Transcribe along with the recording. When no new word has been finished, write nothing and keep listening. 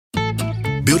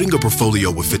Building a portfolio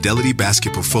with Fidelity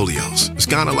Basket Portfolios is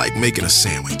kind of like making a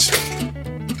sandwich.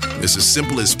 It's as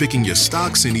simple as picking your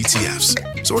stocks and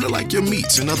ETFs, sort of like your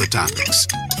meats and other toppings,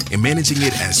 and managing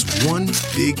it as one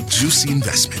big, juicy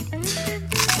investment.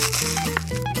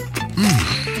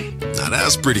 Now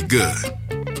that's pretty good.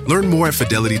 Learn more at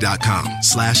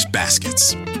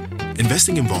fidelity.com/baskets.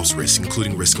 Investing involves risk,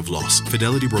 including risk of loss.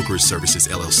 Fidelity Brokerage Services,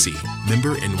 LLC.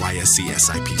 Member NYSE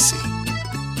SIPC.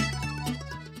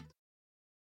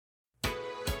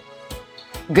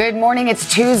 Good morning.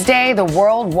 It's Tuesday. The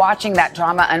world watching that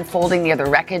drama unfolding near the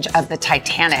wreckage of the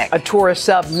Titanic. A tourist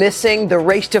sub missing. The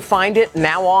race to find it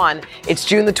now on. It's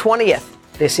June the 20th.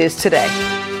 This is Today.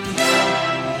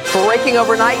 Breaking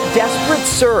overnight, desperate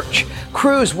search.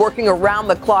 Crews working around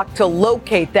the clock to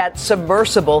locate that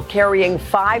submersible carrying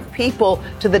 5 people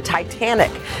to the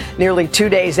Titanic. Nearly 2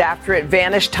 days after it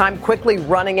vanished, time quickly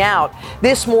running out.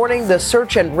 This morning, the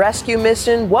search and rescue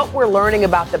mission, what we're learning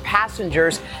about the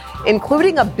passengers,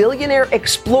 including a billionaire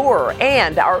explorer,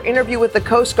 and our interview with the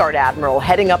Coast Guard Admiral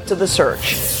heading up to the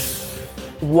search.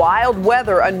 Wild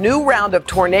weather, a new round of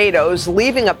tornadoes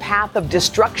leaving a path of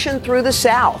destruction through the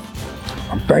South.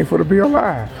 I'm thankful to be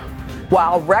alive.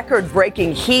 While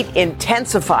record-breaking heat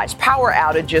intensifies, power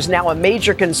outages now a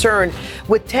major concern,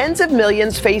 with tens of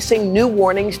millions facing new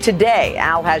warnings today.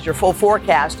 Al has your full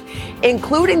forecast,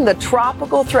 including the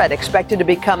tropical threat expected to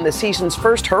become the season's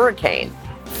first hurricane.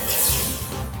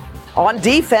 On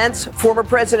defense, former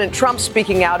President Trump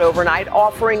speaking out overnight,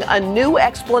 offering a new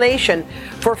explanation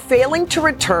for failing to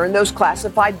return those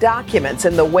classified documents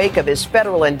in the wake of his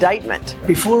federal indictment.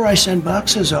 Before I send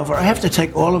boxes over, I have to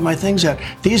take all of my things out.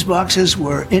 These boxes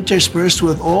were interspersed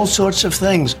with all sorts of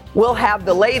things. We'll have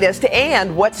the latest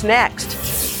and what's next.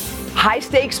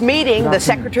 High-stakes meeting. The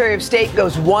Secretary of State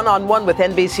goes one-on-one with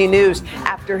NBC News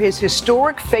after his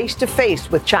historic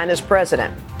face-to-face with China's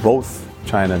president. Both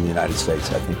China and the United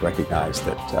States, I think, recognized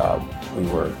that we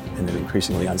were in an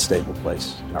increasingly unstable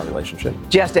place in our relationship.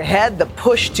 Just ahead, the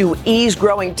push to ease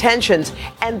growing tensions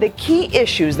and the key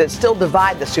issues that still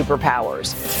divide the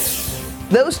superpowers.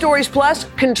 Those stories plus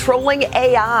controlling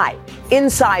AI.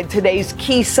 Inside today's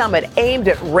key summit aimed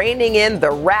at reining in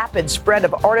the rapid spread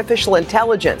of artificial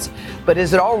intelligence. But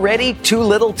is it already too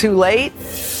little too late?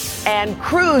 And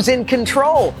Cruise in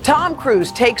control. Tom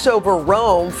Cruise takes over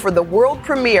Rome for the world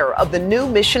premiere of the new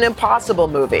Mission Impossible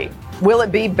movie. Will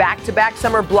it be back-to-back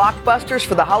summer blockbusters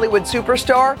for the Hollywood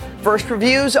superstar? First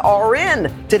reviews are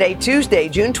in today, Tuesday,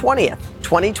 June 20th,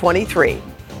 2023.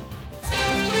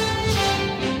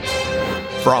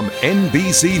 From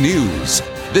NBC News,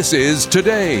 this is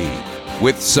Today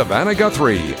with Savannah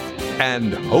Guthrie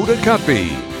and Hoda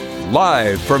Kotb,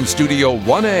 live from Studio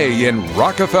 1A in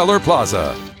Rockefeller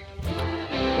Plaza.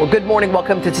 Well, good morning.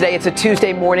 Welcome to Today. It's a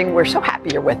Tuesday morning. We're so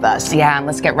happy you're with us. Yeah, and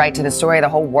let's get right to the story the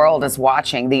whole world is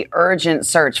watching. The urgent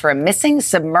search for a missing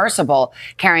submersible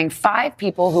carrying 5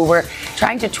 people who were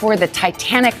trying to tour the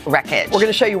Titanic wreckage. We're going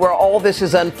to show you where all this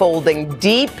is unfolding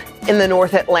deep in the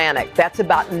North Atlantic. That's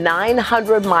about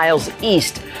 900 miles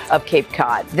east of Cape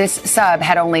Cod. This sub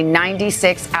had only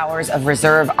 96 hours of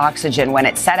reserve oxygen when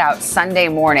it set out Sunday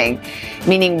morning,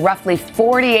 meaning roughly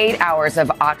 48 hours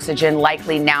of oxygen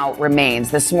likely now remains.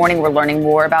 This morning, we're learning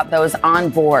more about those on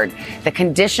board, the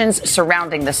conditions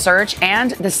surrounding the search,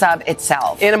 and the sub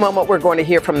itself. In a moment, we're going to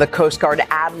hear from the Coast Guard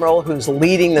Admiral, who's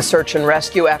leading the search and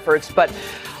rescue efforts. But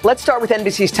let's start with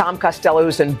NBC's Tom Costello,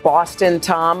 who's in Boston.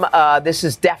 Tom, this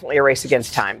is definitely a race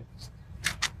against time.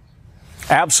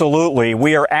 Absolutely.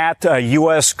 We are at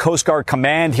U.S. Coast Guard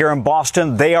Command here in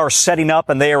Boston. They are setting up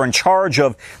and they are in charge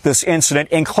of this incident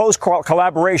in close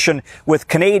collaboration with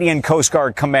Canadian Coast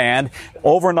Guard Command.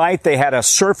 Overnight, they had a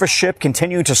surface ship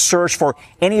continue to search for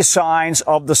any signs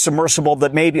of the submersible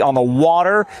that may be on the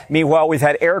water. Meanwhile, we've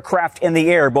had aircraft in the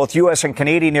air, both U.S. and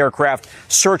Canadian aircraft,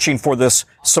 searching for this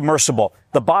submersible.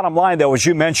 The bottom line, though, as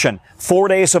you mentioned, 4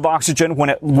 days of oxygen when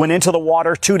it went into the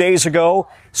water 2 days ago.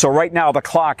 So right now, the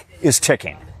clock is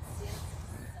ticking.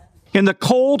 In the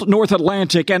cold North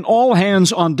Atlantic, an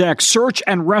all-hands-on-deck search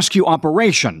and rescue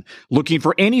operation looking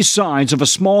for any signs of a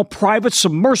small private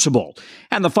submersible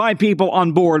and the 5 people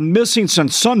on board missing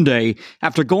since Sunday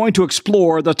after going to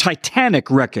explore the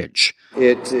Titanic wreckage.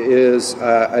 It is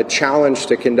a challenge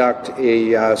to conduct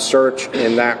a search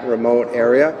in that remote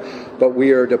area, but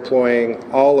we are deploying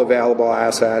all available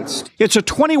assets. It's a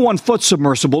 21-foot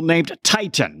submersible named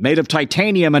Titan, made of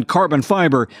titanium and carbon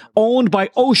fiber, owned by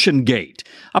OceanGate,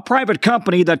 a private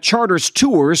company that charters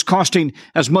tours costing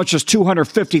as much as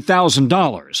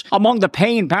 $250,000. Among the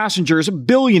paying passengers,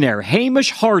 billionaire Hamish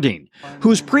Harding,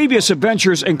 whose previous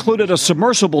adventures included a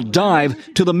submersible dive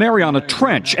to the Mariana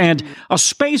Trench and a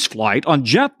space flight on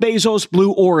Jeff Bezos'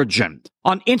 Blue Origin.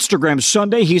 On Instagram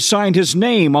Sunday, he signed his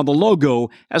name on the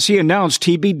logo as he announced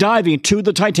he'd be diving to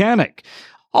the Titanic.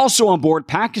 Also on board,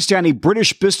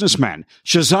 Pakistani-British businessman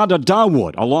Shahzada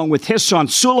Dawood, along with his son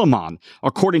Suleiman,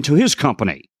 according to his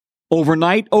company.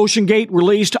 Overnight, OceanGate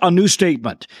released a new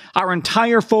statement. Our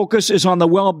entire focus is on the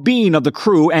well-being of the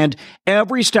crew, and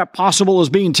every step possible is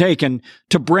being taken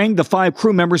to bring the 5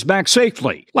 crew members back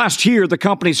safely. Last year, the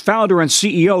company's founder and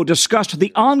CEO discussed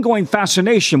the ongoing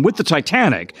fascination with the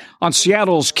Titanic on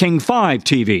Seattle's King 5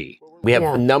 TV. We have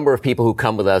a number of people who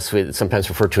come with us, sometimes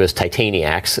referred to as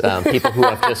Titaniacs, people who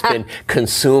have just been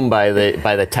consumed by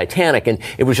the Titanic, and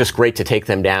it was just great to take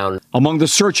them down. Among the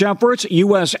search efforts,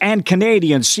 U.S. and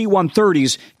Canadian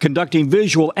C-130s conducting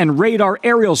visual and radar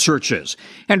aerial searches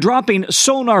and dropping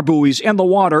sonar buoys in the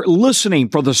water listening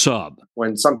for the sub.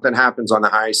 When something happens on the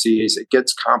high seas, it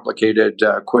gets complicated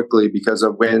quickly because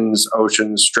of winds,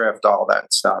 oceans, drift, all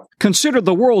that stuff. Considered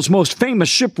the world's most famous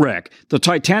shipwreck, the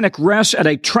Titanic rests at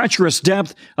a treacherous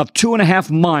depth of 2.5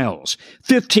 miles.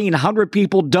 1,500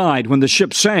 people died when the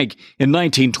ship sank in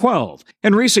 1912.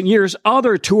 In recent years,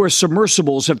 other tourist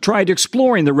submersibles have tried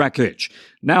exploring the wreckage.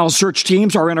 Now search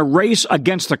teams are in a race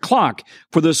against the clock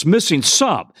for this missing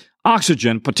sub,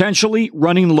 oxygen potentially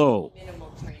running low.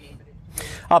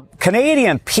 A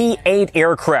Canadian P-8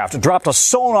 aircraft dropped a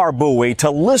sonar buoy to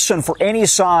listen for any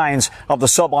signs of the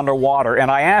sub underwater.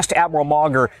 And I asked Admiral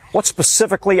Mauger, what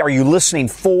specifically are you listening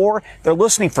for? They're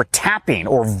listening for tapping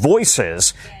or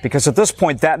voices, because at this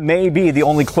point, that may be the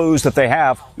only clues that they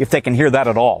have, if they can hear that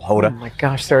at all. Hoda. Oh, my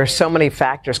gosh, there are so many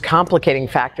factors, complicating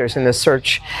factors in the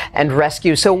search and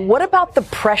rescue. So what about the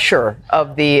pressure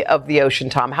of the ocean,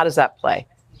 Tom? How does that play?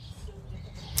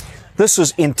 This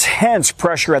is intense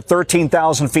pressure at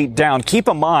 13,000 feet down. Keep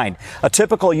in mind, a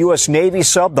typical U.S. Navy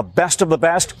sub, the best of the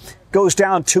best, goes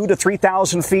down 2,000 to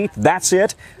 3,000 feet. That's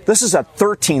it. This is at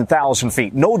 13,000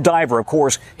 feet. No diver, of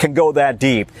course, can go that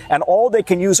deep. And all they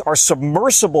can use are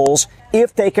submersibles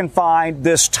if they can find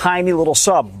this tiny little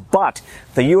sub. But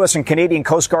the U.S. and Canadian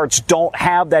Coast Guards don't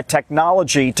have that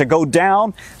technology to go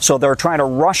down, so they're trying to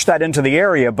rush that into the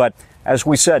area. But as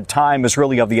we said, time is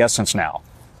really of the essence now.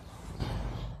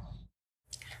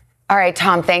 All right,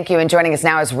 Tom, thank you. And joining us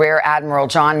now is Rear Admiral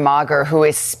John Mauger, who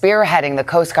is spearheading the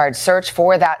Coast Guard search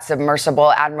for that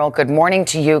submersible. Admiral, good morning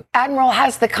to you. Admiral,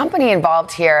 has the company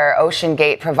involved here,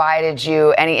 OceanGate, provided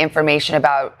you any information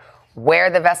about where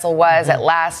the vessel was at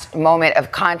last moment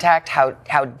of contact,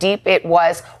 how deep it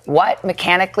was, what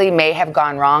mechanically may have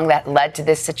gone wrong that led to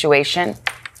this situation?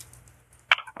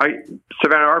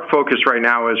 Savannah, our focus right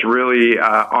now is really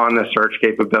on the search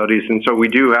capabilities. And so we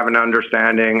do have an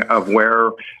understanding of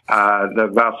where the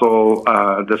vessel,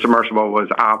 the submersible, was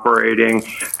operating.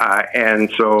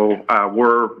 And so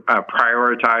we're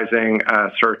prioritizing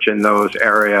search in those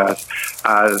areas.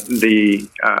 The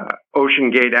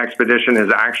OceanGate expedition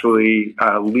is actually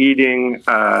leading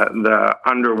the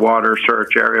underwater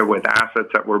search area with assets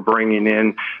that we're bringing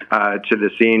in to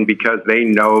the scene, because they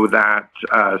know that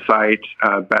site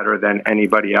better than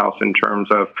anybody else in terms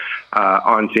of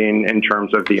on scene, in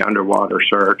terms of the underwater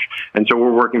search. And so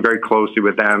we're working very closely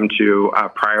with them to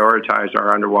prioritize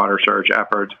our underwater search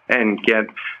efforts and get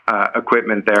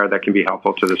equipment there that can be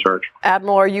helpful to the search.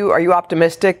 Admiral, are you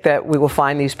optimistic that we will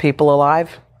find these people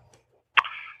alive?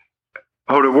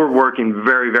 Hoda, we're working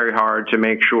very, very hard to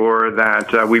make sure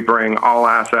that we bring all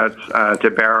assets to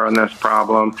bear on this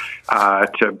problem,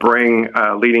 to bring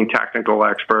leading technical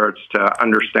experts to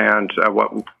understand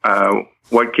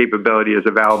what capability is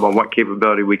available and what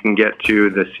capability we can get to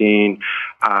the scene.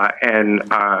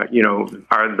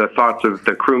 The thoughts of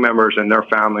the crew members and their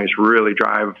families really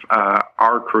drive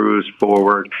our crews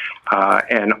forward,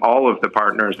 and all of the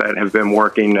partners that have been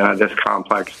working this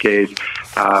complex case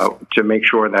to make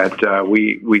sure that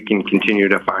we can continue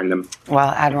to find them. Well,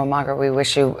 Admiral Mauger, we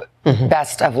wish you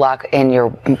best of luck in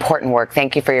your important work.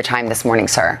 Thank you for your time this morning,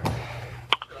 sir.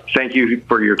 Thank you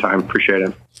for your time. Appreciate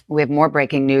it. We have more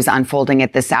breaking news unfolding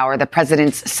at this hour. The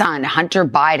president's son, Hunter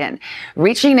Biden,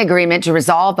 reaching an agreement to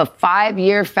resolve a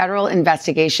 5-year federal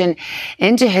investigation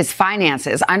into his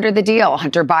finances. Under the deal,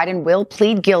 Hunter Biden will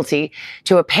plead guilty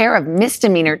to a pair of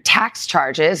misdemeanor tax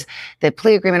charges. The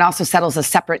plea agreement also settles a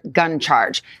separate gun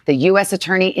charge. The U.S.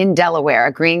 attorney in Delaware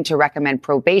agreeing to recommend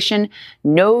probation,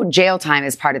 no jail time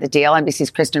as part of the deal.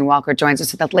 NBC's Kristen Walker joins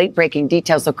us with the late breaking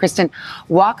details. So, Kristen,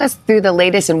 walk us through the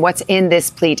latest and what's in this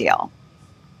plea deal.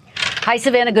 Hi,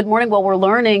 Savannah. Good morning. Well, we're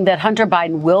learning that Hunter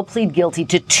Biden will plead guilty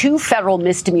to 2 federal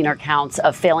misdemeanor counts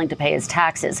of failing to pay his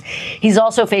taxes. He's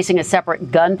also facing a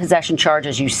separate gun possession charge,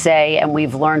 as you say, and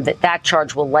we've learned that that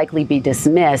charge will likely be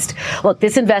dismissed. Look,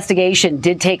 this investigation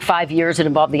did take 5 years. It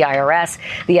involved the IRS,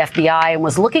 the FBI, and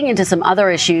was looking into some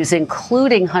other issues,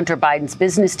 including Hunter Biden's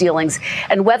business dealings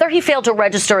and whether he failed to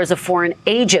register as a foreign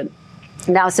agent.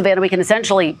 Now, Savannah, we can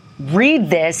essentially read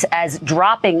this as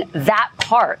dropping that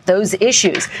part, those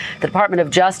issues. The Department of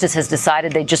Justice has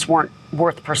decided they just weren't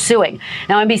worth pursuing.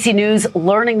 Now, NBC News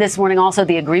learning this morning also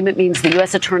the agreement means the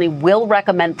U.S. attorney will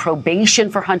recommend probation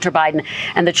for Hunter Biden,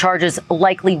 and the charges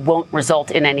likely won't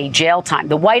result in any jail time.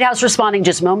 The White House responding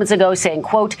just moments ago saying,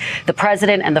 quote, the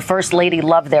president and the first lady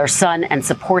love their son and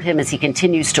support him as he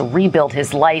continues to rebuild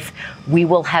his life. We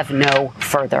will have no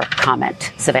further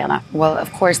comment. Savannah. Well,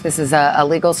 of course, this is a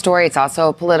legal story. It's also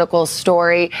a political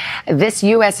story. This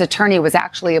U.S. attorney was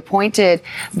actually appointed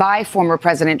by former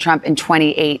President Trump in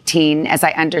 2018. As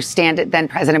I understand it, then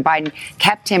President Biden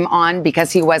kept him on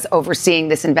because he was overseeing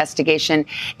this investigation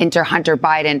into Hunter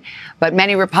Biden. But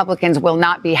many Republicans will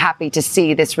not be happy to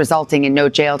see this resulting in no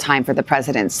jail time for the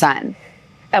president's son.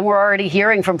 And we're already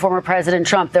hearing from former President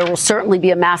Trump. There will certainly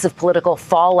be a massive political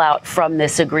fallout from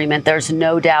this agreement. There's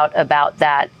no doubt about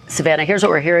that. Savannah, here's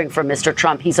what we're hearing from Mr.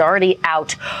 Trump. He's already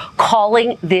out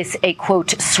calling this a,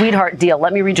 quote, sweetheart deal.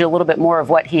 Let me read you a little bit more of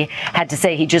what he had to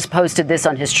say. He just posted this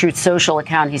on his Truth Social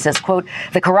account. He says, quote,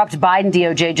 the corrupt Biden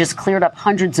DOJ just cleared up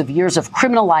hundreds of years of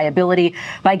criminal liability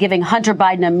by giving Hunter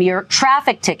Biden a mere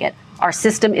traffic ticket. Our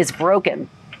system is broken.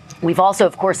 We've also,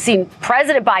 of course, seen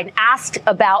President Biden asked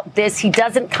about this. He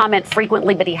doesn't comment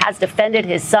frequently, but he has defended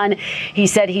his son. He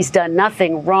said he's done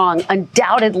nothing wrong.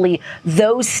 Undoubtedly,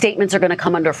 those statements are going to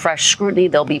come under fresh scrutiny.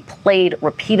 They'll be played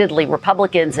repeatedly.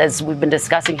 Republicans, as we've been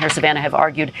discussing here, Savannah, have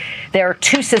argued there are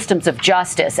 2 systems of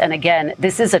justice. And again,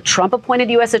 this is a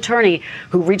Trump-appointed U.S. attorney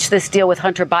who reached this deal with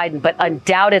Hunter Biden. But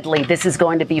undoubtedly, this is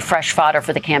going to be fresh fodder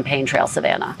for the campaign trail,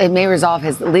 Savannah. It may resolve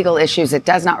his legal issues. It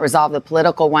does not resolve the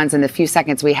political ones. In the few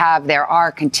seconds we have, there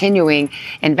are continuing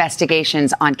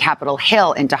investigations on Capitol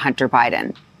Hill into Hunter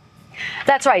Biden.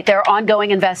 That's right. There are ongoing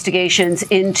investigations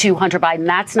into Hunter Biden.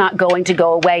 That's not going to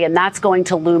go away, and that's going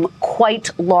to loom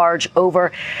quite large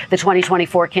over the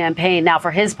 2024 campaign. Now, for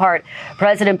his part,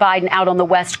 President Biden out on the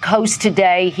West Coast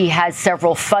today. He has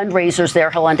several fundraisers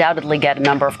there. He'll undoubtedly get a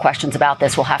number of questions about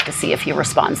this. We'll have to see if he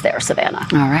responds there, Savannah.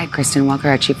 All right. Kristen Walker,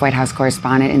 our chief White House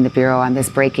correspondent in the Bureau on this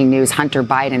breaking news. Hunter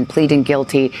Biden pleading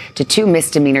guilty to 2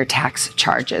 misdemeanor tax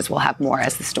charges. We'll have more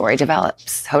as the story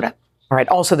develops. Hoda. All right.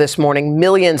 Also this morning,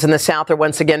 millions in the South are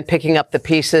once again picking up the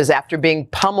pieces after being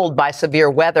pummeled by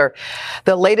severe weather.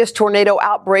 The latest tornado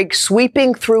outbreak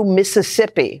sweeping through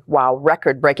Mississippi while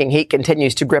record-breaking heat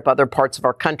continues to grip other parts of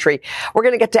our country. We're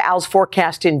going to get to Al's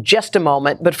forecast in just a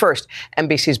moment. But first,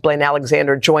 NBC's Blaine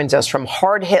Alexander joins us from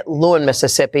hard-hit Lewin,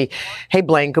 Mississippi. Hey,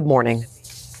 Blaine, good morning.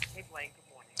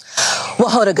 Well,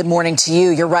 Hoda, good morning to you.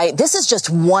 You're right. This is just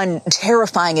one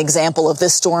terrifying example of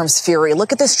this storm's fury.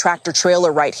 Look at this tractor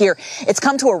trailer right here. It's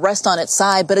come to a rest on its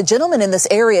side, but a gentleman in this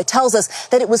area tells us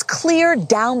that it was cleared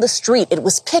down the street. It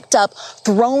was picked up,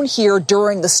 thrown here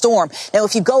during the storm. Now,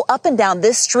 if you go up and down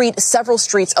this street, several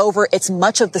streets over, it's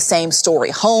much of the same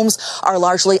story. Homes are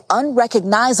largely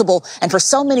unrecognizable, and for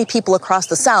so many people across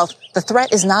the South, the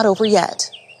threat is not over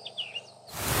yet.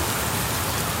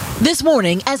 This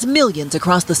morning, as millions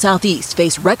across the Southeast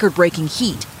face record-breaking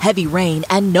heat, heavy rain,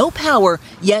 and no power,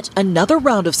 yet another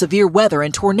round of severe weather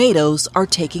and tornadoes are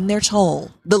taking their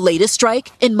toll. The latest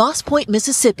strike in Moss Point,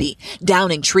 Mississippi,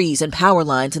 downing trees and power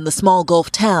lines in the small Gulf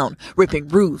town, ripping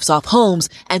roofs off homes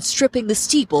and stripping the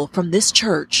steeple from this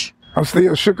church. I'm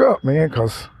still shook up, man,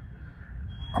 because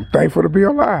I'm thankful to be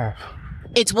alive.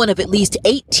 It's one of at least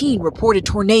 18 reported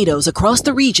tornadoes across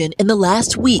the region in the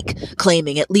last week,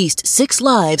 claiming at least 6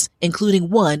 lives, including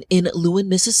one in Lewin,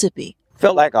 Mississippi.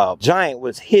 Felt like a giant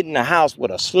was hitting the house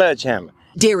with a sledgehammer.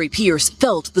 Derry Pierce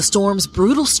felt the storm's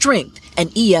brutal strength, an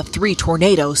EF3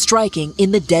 tornado striking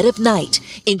in the dead of night,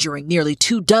 injuring nearly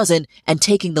 24 and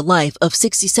taking the life of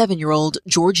 67-year-old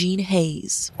Georgine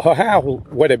Hayes. Her house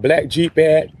where the black Jeep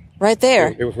at, right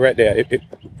there. It was right there.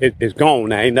 It's gone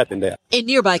now. Ain't nothing there. In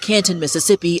nearby Canton,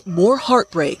 Mississippi, more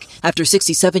heartbreak after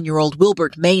 67-year-old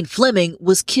Wilbert Maine Fleming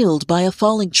was killed by a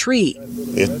falling tree.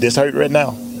 This hurt right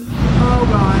now.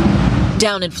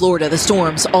 Down in Florida, the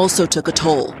storms also took a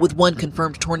toll, with one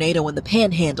confirmed tornado in the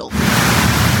Panhandle.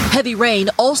 Heavy rain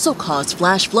also caused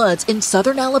flash floods in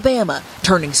southern Alabama,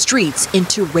 turning streets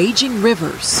into raging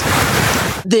rivers.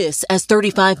 This as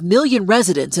 35 million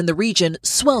residents in the region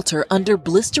swelter under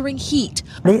blistering heat.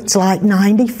 It's like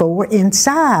 94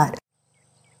 inside.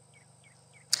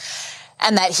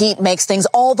 And that heat makes things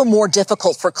all the more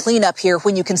difficult for cleanup here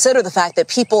when you consider the fact that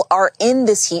people are in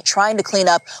this heat trying to clean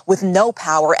up with no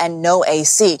power and no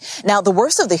AC. Now, the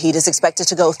worst of the heat is expected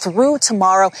to go through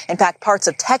tomorrow. In fact, parts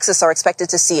of Texas are expected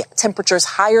to see temperatures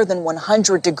higher than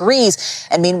 100 degrees.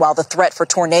 And meanwhile, the threat for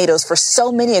tornadoes for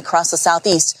so many across the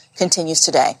southeast continues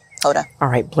today. Hoda. All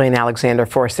right, Blaine Alexander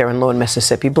for us there in Lowell,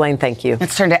 Mississippi. Blaine, thank you.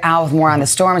 Let's turn to Al with more on the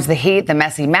storms, the heat, the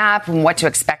messy map, and what to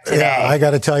expect today. Yeah, I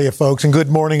got to tell you, folks, and good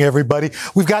morning, everybody.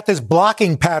 We've got this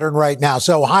blocking pattern right now.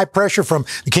 So high pressure from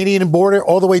the Canadian border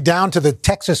all the way down to the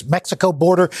Texas-Mexico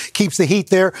border keeps the heat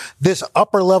there. This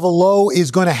upper level low is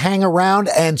going to hang around.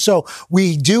 And so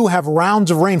we do have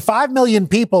rounds of rain. 5 million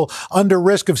people under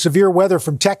risk of severe weather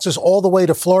from Texas all the way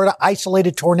to Florida.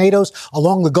 Isolated tornadoes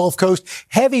along the Gulf Coast.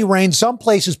 Heavy rain, some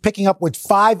places picking up with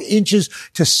 5 inches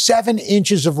to 7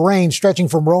 inches of rain stretching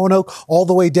from Roanoke all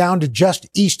the way down to just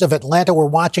east of Atlanta. We're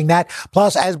watching that.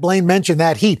 Plus, as Blaine mentioned,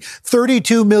 that heat.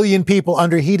 32 million people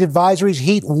under heat advisories,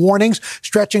 heat warnings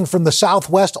stretching from the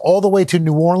southwest all the way to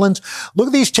New Orleans. Look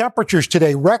at these temperatures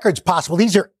today. Records possible.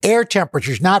 These are air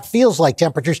temperatures, not feels like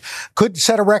temperatures. Could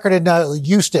set a record in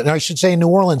Houston, I should say in New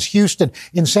Orleans, Houston,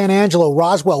 in San Angelo,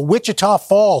 Roswell, Wichita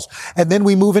Falls. And then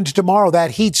we move into tomorrow.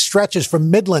 That heat stretches from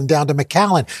Midland down to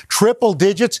McAllen. Triple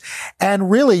digits, and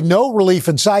really no relief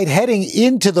in sight heading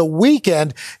into the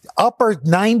weekend. Upper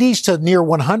 90s to near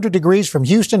 100 degrees from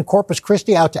Houston, Corpus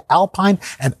Christi out to Alpine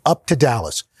and up to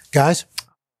Dallas. Guys?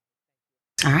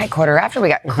 All right, quarter after, we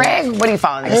got Craig. What are you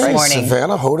following this morning?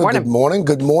 Savannah, Hoda, good morning.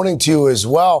 Good morning to you as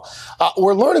well.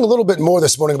 We're learning a little bit more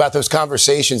this morning about those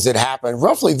conversations that happened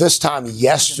roughly this time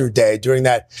yesterday during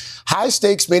that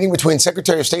high-stakes meeting between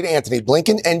Secretary of State Antony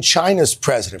Blinken and China's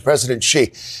president, President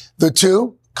Xi. The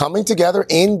two coming together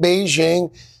in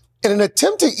Beijing in an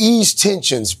attempt to ease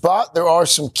tensions, but there are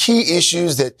some key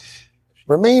issues that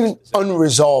remain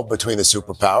unresolved between the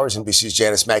superpowers. NBC's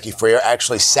Janice Mackey-Freer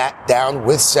actually sat down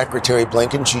with Secretary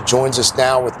Blinken. She joins us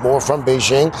now with more from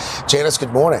Beijing. Janice,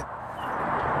 good morning.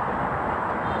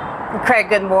 Craig,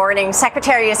 good morning.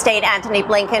 Secretary of State Antony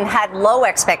Blinken had low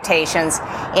expectations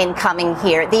in coming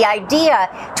here. The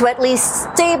idea to at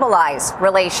least stabilize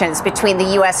relations between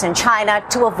the U.S. and China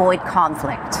to avoid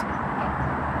conflict.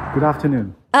 Good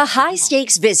afternoon. A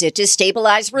high-stakes visit to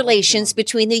stabilize relations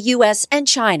between the U.S. and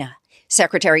China.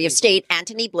 Secretary of State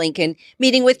Antony Blinken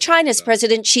meeting with China's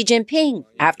President Xi Jinping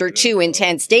after 2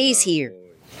 intense days here.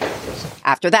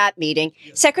 After that meeting,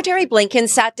 Secretary Blinken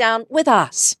sat down with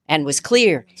us and was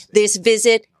clear this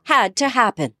visit had to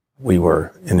happen. We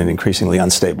were in an increasingly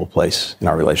unstable place in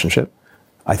our relationship.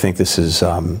 I think this is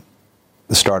the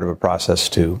start of a process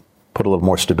to put a little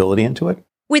more stability into it.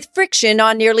 With friction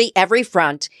on nearly every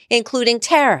front, including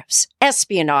tariffs,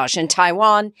 espionage, and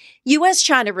Taiwan,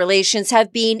 U.S.-China relations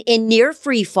have been in near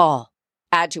free fall.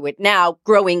 Add to it now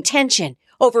growing tension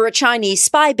over a Chinese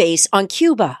spy base on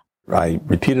Cuba. I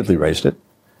repeatedly raised it.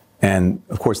 And,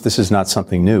 of course, this is not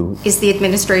something new. Is the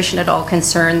administration at all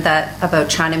concerned about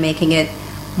China making it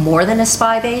more than a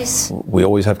spy base? We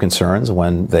always have concerns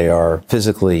when they are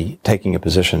physically taking a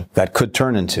position that could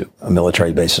turn into a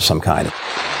military base of some kind.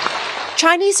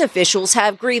 Chinese officials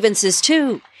have grievances,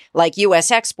 too, like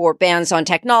U.S. export bans on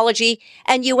technology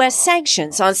and U.S.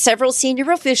 sanctions on several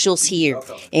senior officials here,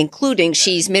 including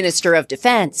Xi's Minister of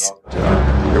Defense.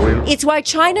 It's why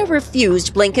China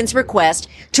refused Blinken's request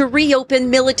to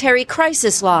reopen military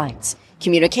crisis lines,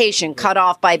 communication cut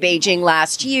off by Beijing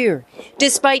last year,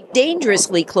 despite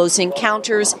dangerously close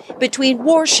encounters between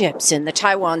warships in the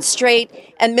Taiwan Strait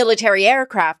and military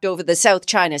aircraft over the South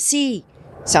China Sea,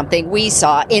 something we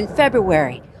saw in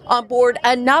February on board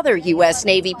another U.S.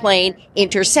 Navy plane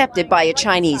intercepted by a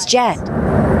Chinese jet.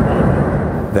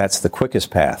 That's the quickest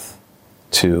path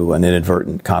to an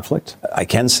inadvertent conflict. I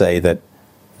can say that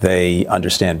they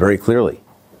understand very clearly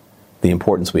the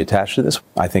importance we attach to this.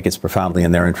 I think it's profoundly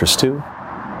in their interest, too.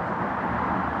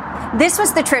 This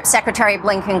was the trip Secretary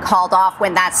Blinken called off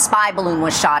when that spy balloon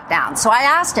was shot down. So I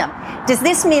asked him, does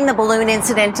this mean the balloon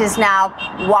incident is now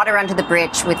water under the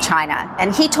bridge with China?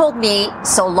 And he told me,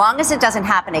 so long as it doesn't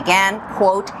happen again,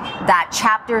 quote, that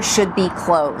chapter should be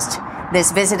closed.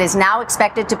 This visit is now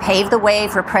expected to pave the way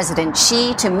for President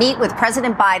Xi to meet with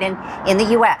President Biden in the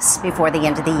U.S. before the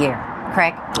end of the year.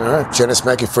 Craig? All right, Janice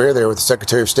McAfee there with the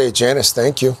Secretary of State. Janice,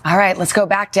 thank you. All right, let's go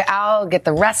back to Al, get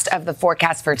the rest of the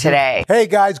forecast for today. Hey,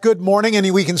 guys, good morning. And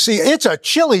we can see it's a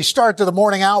chilly start to the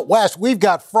morning out west. We've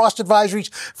got frost advisories,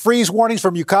 freeze warnings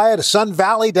from Ukiah to Sun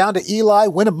Valley down to Eli,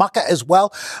 Winnemucca as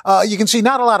well. You can see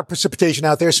not a lot of precipitation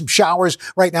out there. Some showers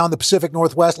right now in the Pacific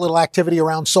Northwest, little activity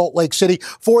around Salt Lake City.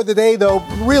 For the day, though,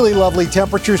 really lovely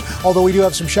temperatures, although we do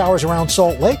have some showers around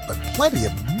Salt Lake, but plenty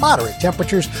of moderate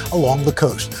temperatures along the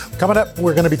coast. Coming up,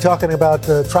 we're going to be talking about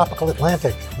the tropical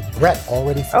Atlantic with Brett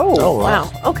already. Oh,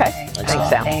 wow. Okay. Thanks,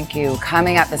 Al. Thank you.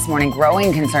 Coming up this morning,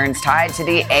 growing concerns tied to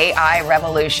the AI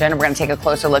revolution. We're going to take a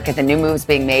closer look at the new moves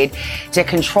being made to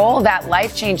control that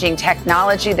life-changing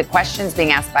technology, the questions being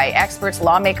asked by experts,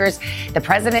 lawmakers, the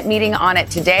president meeting on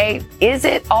it today. Is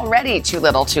it already too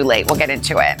little, too late? We'll get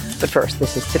into it. But first,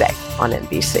 this is Today on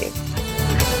NBC.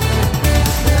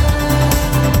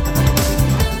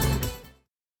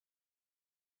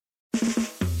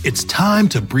 It's time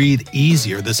to breathe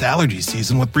easier this allergy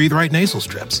season with Breathe Right nasal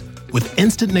strips. With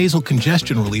instant nasal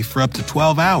congestion relief for up to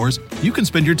 12 hours, you can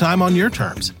spend your time on your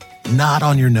terms, not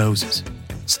on your noses.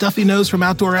 Stuffy nose from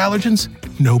outdoor allergens?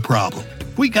 No problem.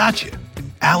 We got you.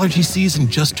 Allergy season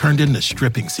just turned into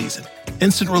stripping season.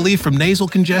 Instant relief from nasal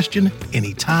congestion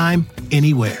anytime,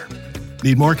 anywhere.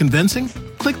 Need more convincing?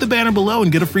 Click the banner below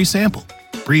and get a free sample.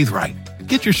 Breathe Right.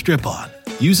 Get your strip on.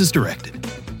 Use as directed.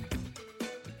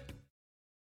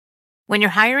 When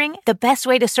you're hiring, the best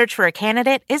way to search for a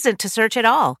candidate isn't to search at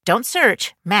all. Don't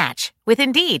search, match with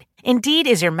Indeed. Indeed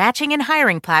is your matching and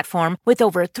hiring platform with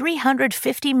over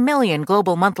 350 million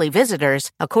global monthly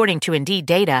visitors, according to Indeed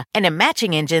data, and a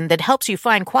matching engine that helps you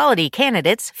find quality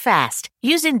candidates fast.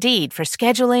 Use Indeed for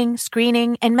scheduling,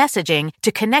 screening, and messaging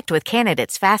to connect with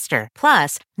candidates faster.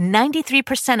 Plus,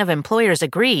 93% of employers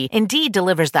agree Indeed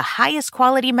delivers the highest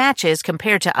quality matches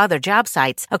compared to other job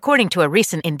sites, according to a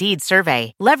recent Indeed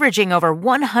survey. Leveraging over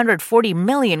 140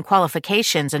 million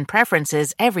qualifications and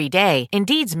preferences every day,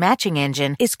 Indeed's matching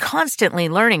engine is constantly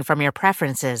learning from your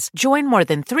preferences. Join more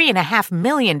than 3.5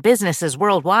 million businesses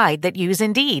worldwide that use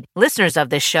Indeed. Listeners of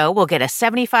this show will get a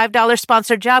 $75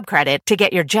 sponsored job credit to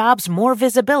get your jobs more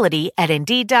visibility at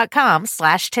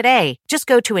Indeed.com/today. Just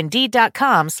go to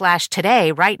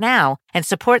Indeed.com/today right now and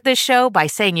support this show by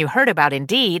saying you heard about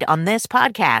Indeed on this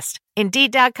podcast.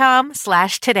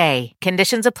 Indeed.com/today.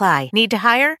 Conditions apply. Need to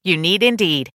hire? You need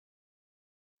Indeed.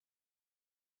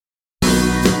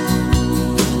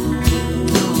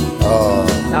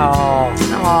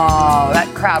 Oh, that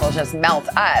crowd will just melt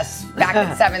us. Back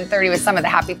at 7:30 with some of the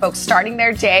happy folks starting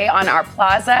their day on our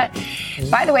plaza.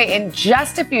 By the way, in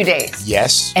just a few days,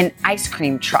 yes, an ice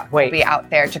cream truck will be out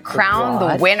there to crown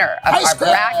the winner of our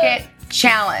bracket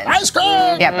challenge. Ice cream!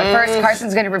 Yeah, but first,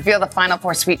 Carson's going to reveal the final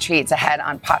 4 sweet treats ahead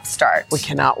on Pop Start. We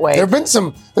cannot wait. There've been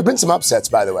some upsets,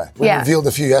 by the way. We revealed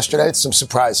a few yesterday. Some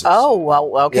surprises. Oh, well,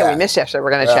 okay. We missed yesterday.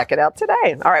 We're going to check it out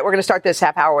today. All right, we're going to start this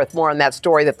half hour with more on that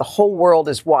story that the whole world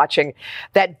is watching.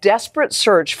 That desperate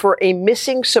search for a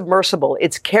missing submersible.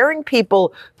 It's carrying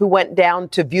people who went down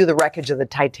to view the wreckage of the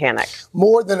Titanic.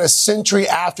 More than a century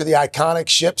after the iconic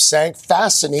ship sank,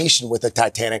 fascination with the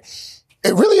Titanic,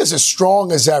 it really is as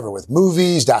strong as ever with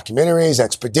movies, documentaries,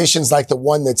 expeditions like the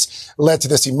one that's led to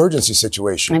this emergency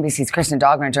situation. NBC's Kristen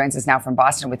Dogman joins us now from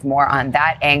Boston with more on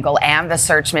that angle and the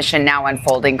search mission now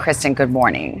unfolding. Kristen, good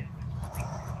morning.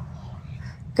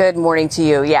 Good morning to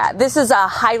you. Yeah, this is a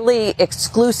highly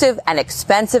exclusive and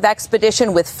expensive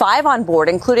expedition with 5 on board,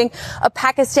 including a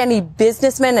Pakistani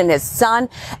businessman and his son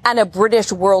and a British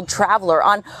world traveler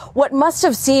on what must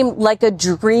have seemed like a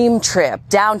dream trip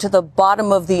down to the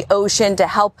bottom of the ocean to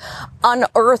help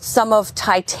unearth some of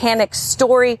Titanic's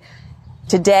story.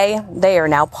 Today, they are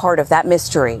now part of that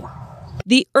mystery.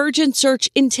 The urgent search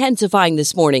intensifying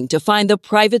this morning to find the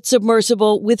private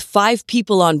submersible with 5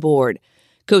 people on board.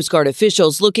 Coast Guard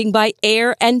officials looking by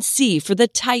air and sea for the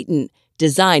Titan,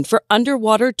 designed for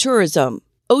underwater tourism.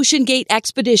 OceanGate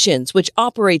Expeditions, which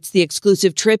operates the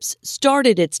exclusive trips,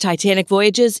 started its Titanic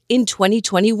voyages in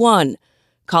 2021.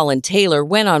 Colin Taylor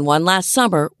went on one last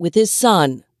summer with his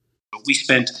son. We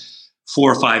spent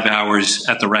 4 or 5 hours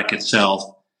at the wreck itself.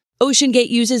 OceanGate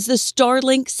uses the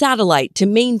Starlink satellite to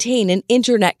maintain an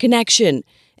internet connection,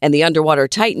 and the Underwater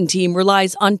Titan team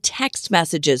relies on text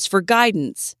messages for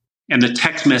guidance. And the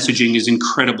text messaging is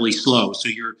incredibly slow. So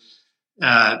you're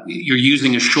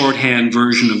using a shorthand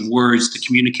version of words to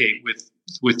communicate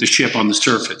with the ship on the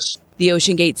surface. The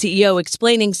OceanGate CEO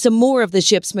explaining some more of the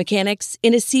ship's mechanics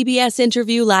in a CBS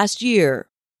interview last year.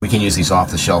 We can use these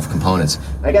off-the-shelf components.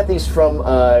 I got these from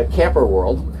Camper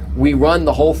World. we run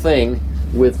the whole thing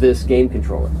with this game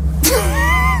controller.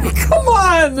 Come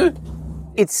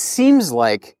on! It seems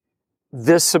like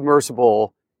this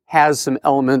submersible has some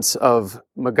elements of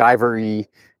MacGyver-y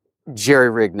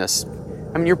jerry-riggedness.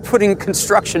 I mean, you're putting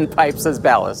construction pipes as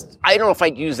ballast. I don't know if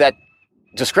I'd use that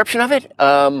description of it,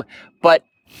 but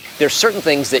there's certain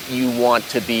things that you want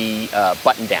to be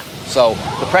buttoned down. So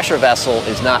the pressure vessel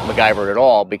is not MacGyver at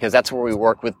all, because that's where we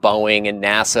work with Boeing and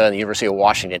NASA and the University of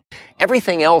Washington.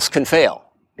 Everything else can fail.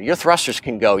 Your thrusters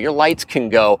can go, your lights can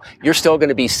go, you're still going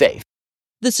to be safe.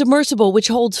 The submersible, which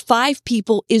holds 5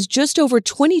 people, is just over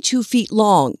 22 feet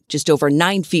long, just over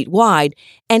 9 feet wide,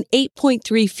 and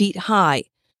 8.3 feet high.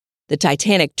 The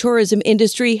Titanic tourism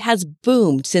industry has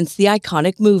boomed since the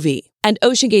iconic movie, and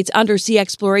OceanGate's undersea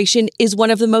exploration is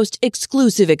one of the most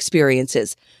exclusive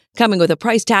experiences, coming with a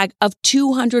price tag of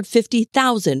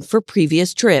 $250,000 for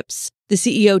previous trips. The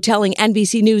CEO telling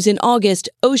NBC News in August,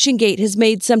 OceanGate has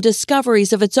made some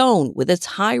discoveries of its own with its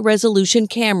high-resolution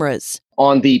cameras.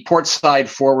 On the port side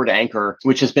forward anchor,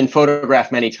 which has been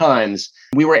photographed many times,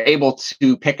 we were able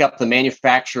to pick up the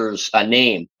manufacturer's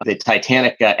name. The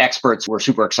Titanic experts were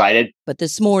super excited. But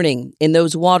this morning, in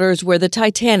those waters where the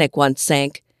Titanic once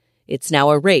sank, it's now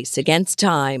a race against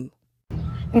time.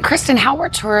 And Kristen, how were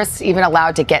tourists even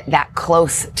allowed to get that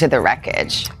close to the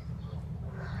wreckage?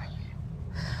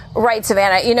 Right,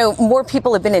 Savannah. You know, more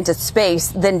people have been into space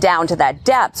than down to that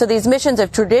depth. So these missions have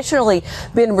traditionally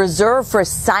been reserved for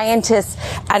scientists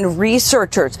and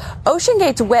researchers.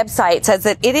 OceanGate's website says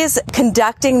that it is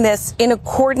conducting this in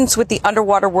accordance with the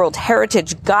Underwater World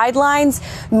Heritage Guidelines,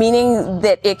 meaning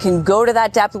that it can go to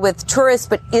that depth with tourists,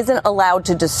 but isn't allowed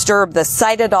to disturb the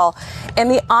site at all.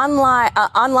 And the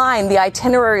online, the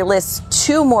itinerary lists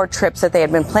 2 more trips that they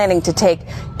had been planning to take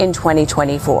in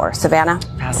 2024. Savannah?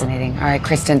 Fascinating. All right,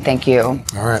 Kristen, thank you.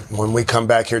 All right, when we come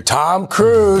back here, Tom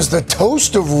Cruise, the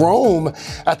toast of Rome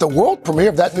at the world premiere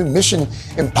of that new Mission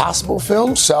Impossible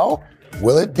film. So,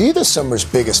 will it be the summer's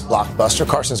biggest blockbuster?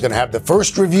 Carson's going to have the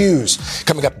first reviews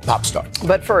coming up in Pop Star.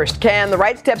 But first, can the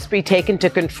right steps be taken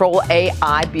to control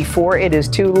AI before it is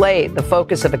too late? The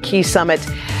focus of a key summit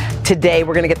today.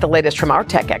 We're going to get the latest from our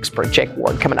tech expert, Jake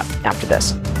Ward, coming up after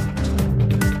this.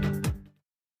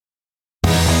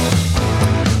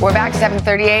 We're back,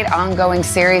 7:38, ongoing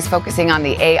series focusing on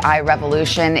the AI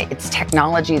revolution. It's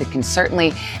technology that can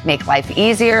certainly make life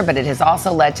easier, but it has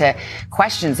also led to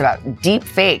questions about deep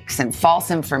fakes and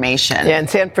false information. Yeah, in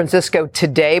San Francisco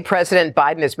today, President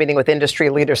Biden is meeting with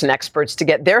industry leaders and experts to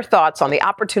get their thoughts on the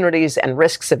opportunities and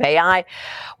risks of AI.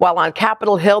 While on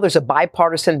Capitol Hill, there's a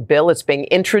bipartisan bill that's being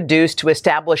introduced to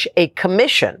establish a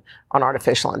commission on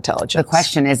artificial intelligence. The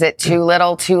question, is it too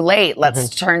little, too late? Let's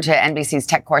turn to NBC's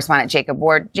tech correspondent, Jacob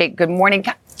Ward. Jake, good morning.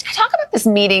 Talk about this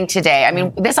meeting today. I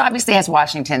mean, this obviously has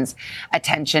Washington's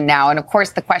attention now. And of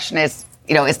course, the question is,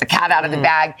 you know, is the cat out of the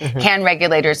bag? Can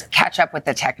regulators catch up with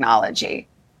the technology?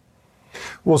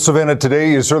 Well, Savannah,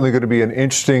 today is certainly going to be an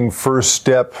interesting first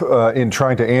step in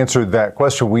trying to answer that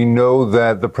question. We know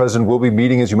that the president will be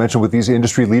meeting, as you mentioned, with these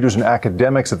industry leaders and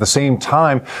academics at the same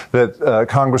time that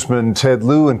Congressman Ted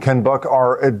Lieu and Ken Buck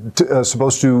are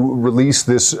supposed to release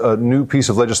this new piece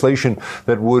of legislation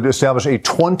that would establish a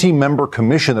 20-member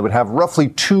commission that would have roughly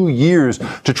 2 years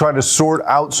to try to sort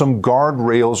out some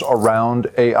guardrails around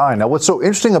AI. Now, what's so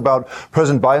interesting about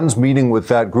President Biden's meeting with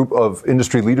that group of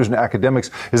industry leaders and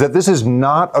academics is that this is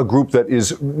not a group that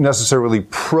is necessarily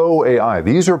pro-AI.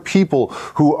 These are people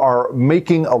who are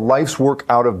making a life's work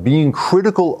out of being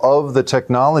critical of the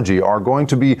technology, are going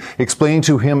to be explaining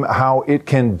to him how it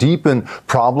can deepen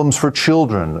problems for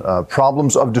children,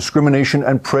 problems of discrimination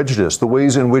and prejudice, the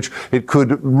ways in which it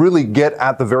could really get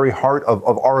at the very heart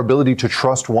of our ability to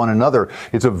trust one another.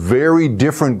 It's a very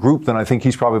different group than I think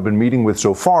he's probably been meeting with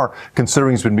so far,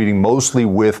 considering he's been meeting mostly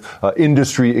with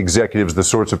industry executives, the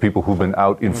sorts of people who've been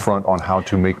out in front on how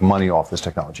to make money off this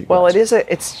technology. Well, it is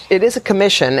a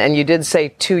commission, and you did say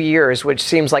 2 years, which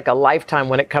seems like a lifetime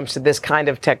when it comes to this kind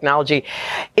of technology.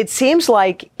 It seems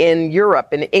like in Europe,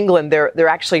 in England, they're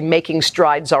actually making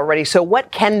strides already. So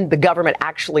what can the government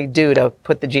actually do to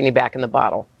put the genie back in the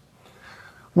bottle?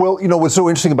 Well, you know, what's so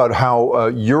interesting about how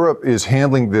Europe is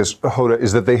handling this, Hoda,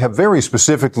 is that they have very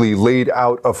specifically laid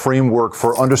out a framework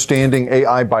for understanding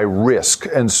AI by risk.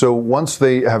 And so once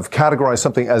they have categorized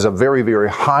something as a very, very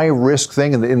high risk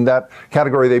thing, and in that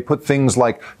category they put things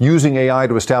like using AI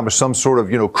to establish some sort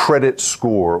of, you know, credit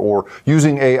score, or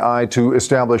using AI to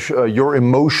establish your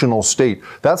emotional state.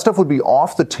 That stuff would be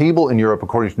off the table in Europe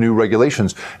according to new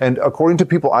regulations. And according to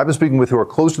people I've been speaking with who are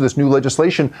close to this new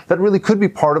legislation, that really could be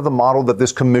part of the model that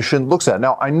this commission looks at.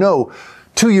 Now, I know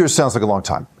 2 years sounds like a long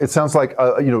time. It sounds like,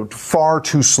 far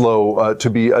too slow to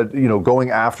be, going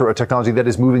after a technology that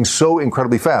is moving so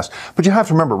incredibly fast. But you have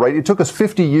to remember, right? It took us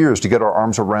 50 years to get our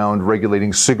arms around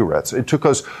regulating cigarettes. It took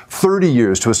us 30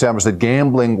 years to establish that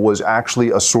gambling was actually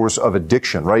a source of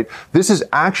addiction, right? This is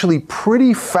actually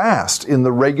pretty fast in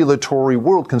the regulatory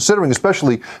world, considering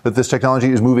especially that this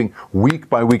technology is moving week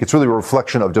by week. It's really a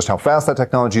reflection of just how fast that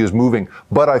technology is moving,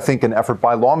 but I think an effort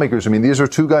by lawmakers. I mean, these are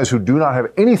two guys who do not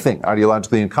have anything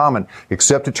ideologically in common,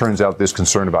 except it turns out this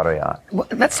concern about AI. Well,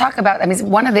 let's talk about,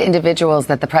 one of the individuals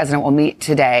that the president will meet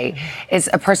today is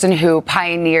a person who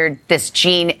pioneered this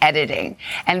gene editing.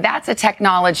 And that's a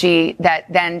technology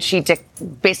that then she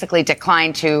basically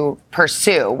declined to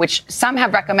pursue, which some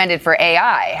have recommended for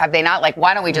AI. Have they not? Like,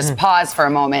 why don't we just pause for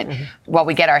a moment while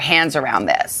we get our hands around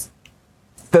this?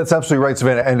 That's absolutely right,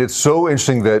 Savannah. And it's so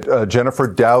interesting that Jennifer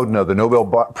Doudna, the Nobel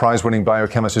Prize-winning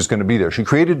biochemist, is going to be there. She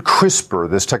created CRISPR,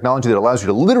 this technology that allows you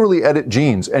to literally edit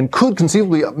genes and could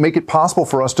conceivably make it possible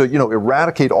for us to,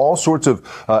 eradicate all sorts of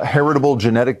heritable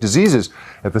genetic diseases.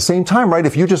 At the same time, right,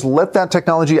 if you just let that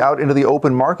technology out into the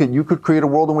open market, you could create a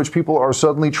world in which people are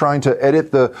suddenly trying to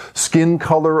edit the skin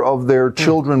color of their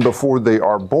children before they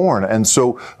are born. And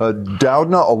so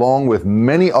Doudna, along with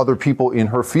many other people in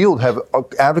her field, have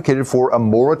advocated for a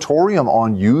moratorium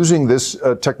on using this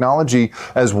technology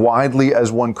as widely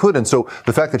as one could. And so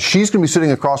the fact that she's going to be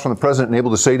sitting across from the president and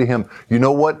able to say to him, you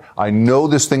know what, I know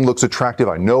this thing looks attractive.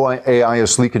 I know AI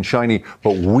is sleek and shiny,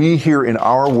 but we here in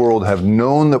our world have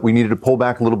known that we needed to pull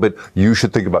back a little bit. You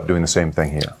should think about doing the same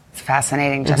thing here. It's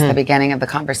fascinating. Just the beginning of the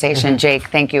conversation. Jake,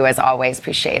 thank you as always.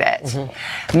 Appreciate it.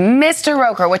 Mr.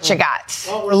 Roker, what you got?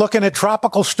 Well, we're looking at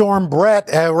Tropical Storm Brett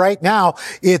right now.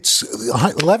 It's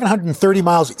 1,130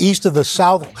 miles east of the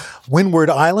South Windward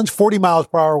Islands, 40 miles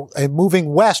per hour, and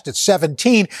moving west at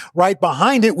 17. Right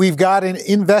behind it, we've got an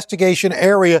investigation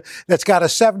area that's got a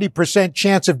 70%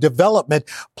 chance of development.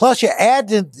 Plus, you add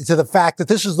to the fact that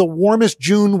this is the warmest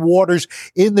June waters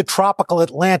in the tropical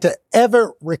Atlantic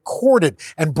ever recorded.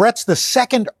 And Brett's the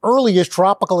second earliest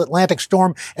tropical Atlantic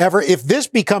storm ever. If this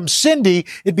becomes Cindy,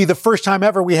 it'd be the first time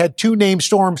ever we had two named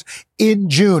storms in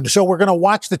June. So we're going to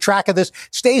watch the track of this.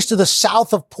 Stays to the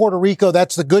south of Puerto Rico.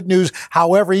 That's the good news.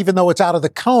 However, even though it's out of the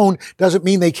cone, doesn't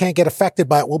mean they can't get affected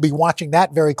by it. We'll be watching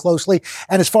that very closely.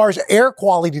 And as far as air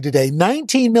quality today,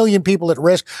 19 million people at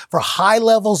risk for high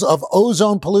levels of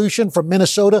ozone pollution from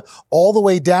Minnesota all the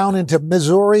way down into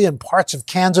Missouri and parts of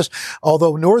Kansas,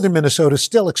 although northern Minnesota is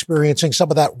still experiencing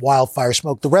some of that wildfire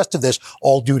smoke. The rest of this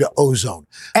all due to ozone.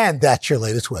 And that's your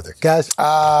latest weather. Guys?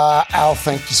 Al,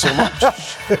 thank you so much.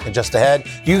 And just ahead,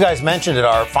 you guys mentioned it,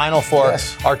 our Final Four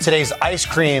are today's ice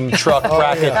cream truck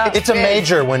bracket. It's a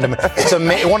major, Wyndham. It's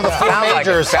one of the four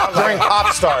majors during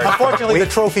Pop Start. Unfortunately, the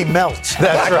trophy melts.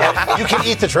 That's right. You can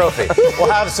eat the trophy.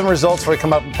 We'll have some results before we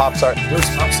come up in Pop Start.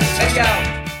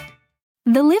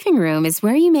 The living room is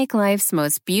where you make life's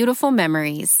most beautiful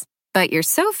memories. But your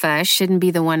sofa shouldn't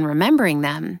be the one remembering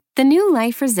them. The new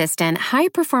life-resistant,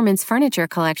 high-performance furniture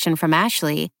collection from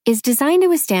Ashley is designed to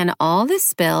withstand all the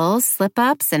spills,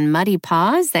 slip-ups, and muddy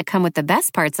paws that come with the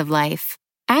best parts of life.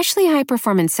 Ashley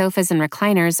high-performance sofas and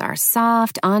recliners are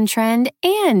soft, on-trend,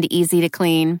 and easy to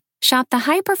clean. Shop the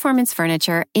high-performance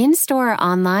furniture in-store or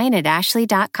online at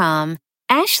ashley.com.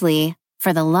 Ashley,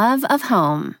 for the love of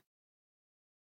home.